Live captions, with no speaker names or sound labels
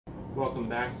Welcome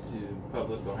back to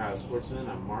Public Ohio Sportsman.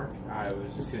 I'm Mark. I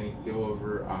was just going to go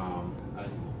over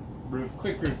a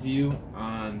quick review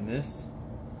on this.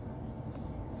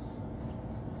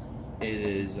 It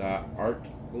is Art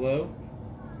Glow.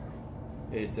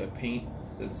 It's a paint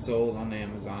that's sold on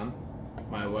Amazon.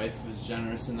 My wife was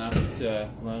generous enough to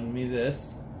loan me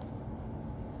this,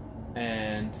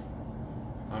 and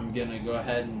I'm going to go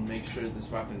ahead and make sure this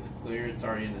weapon's clear. It's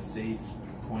already in a safe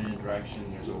pointed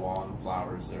direction. There's a wall and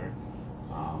flowers there,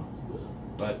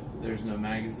 but there's no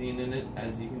magazine in it,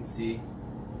 as you can see.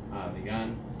 The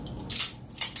gun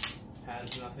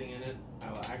has nothing in it.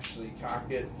 I will actually cock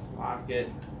it, lock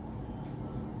it.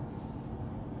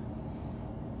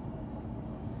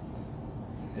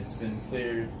 It's been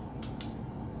cleared.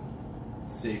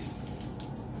 Safe.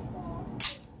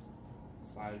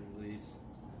 Slide release.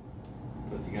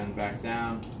 Put the gun back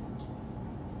down.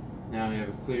 Now we have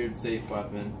a cleared, safe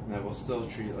weapon that will still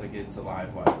treat like it's a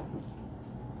live weapon.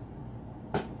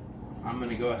 I'm going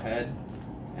to go ahead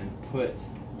and put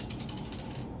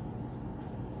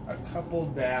a couple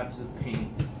dabs of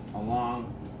paint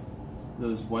along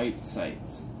those white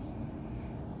sights.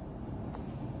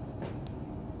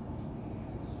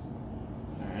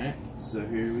 Alright, so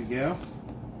here we go.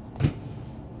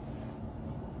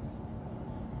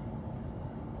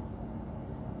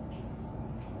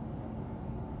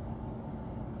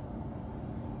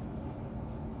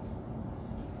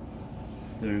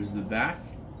 There's the back.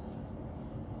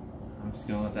 I'm just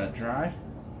gonna let that dry.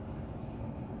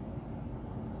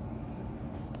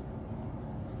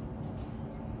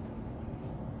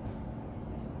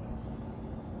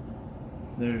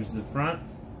 There's the front.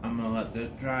 I'm gonna let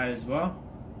that dry as well.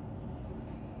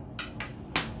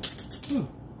 Whew.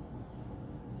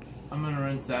 I'm gonna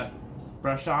rinse that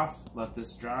brush off, let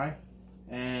this dry,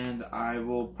 and I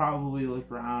will probably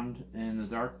look around in the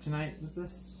dark tonight with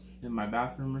this in my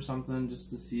bathroom or something,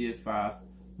 just to see if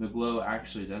the glow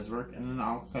actually does work, and then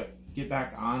I'll get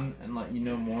back on and let you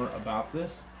know more about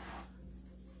this.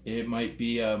 It might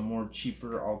be a more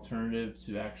cheaper alternative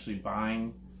to actually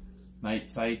buying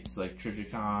night sights like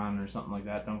Trigicon or something like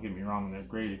that. Don't get me wrong, they're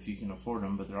great if you can afford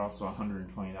them, but they're also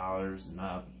 $120 and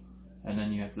up, and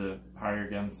then you have to hire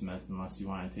a gunsmith unless you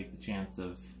want to take the chance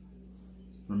of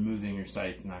removing your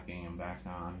sights and not getting them back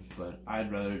on. But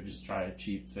I'd rather just try a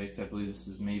cheap fix. I believe this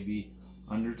is maybe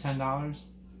under $10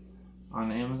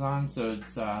 on Amazon. So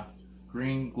it's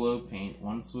green glow paint,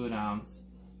 1 fluid ounce,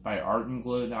 by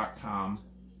artandglow.com.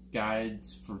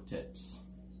 Guides for tips.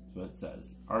 That's what it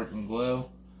says. Art and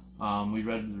Glow. We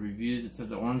read the reviews. It said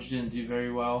the orange didn't do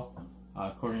very well,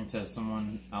 according to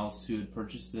someone else who had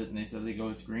purchased it, and they said they go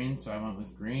with green, so I went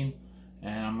with green.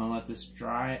 And I'm going to let this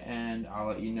dry, and I'll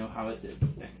let you know how it did.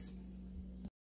 Thanks.